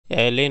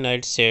LA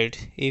Knight said,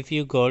 if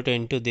you got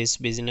into this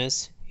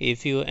business,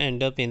 if you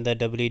end up in the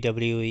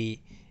WWE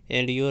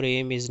and your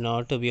aim is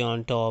not to be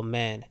on top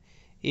man,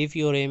 if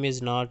your aim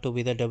is not to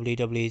be the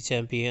WWE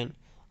champion,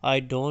 I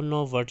don't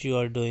know what you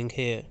are doing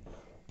here.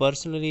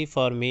 Personally,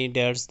 for me,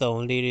 that's the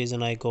only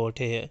reason I got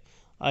here.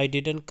 I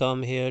didn't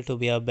come here to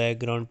be a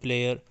background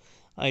player.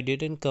 I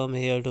didn't come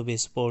here to be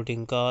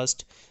sporting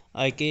cast.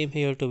 I came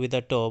here to be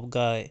the top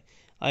guy.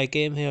 I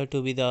came here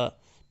to be the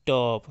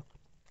top.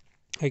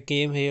 I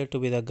came here to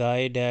be the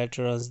guy that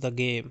runs the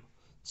game.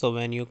 So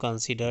when you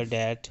consider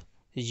that,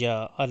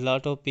 yeah, a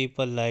lot of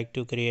people like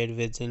to create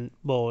vision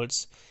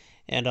boards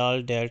and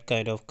all that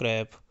kind of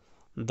crap.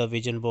 The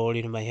vision board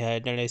in my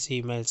head, and I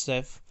see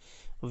myself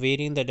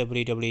winning the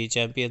WWE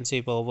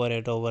Championship over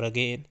and over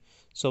again.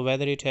 So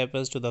whether it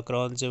happens to the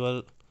Crown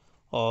Jewel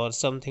or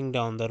something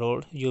down the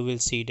road, you will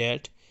see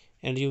that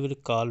and you will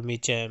call me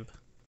champ.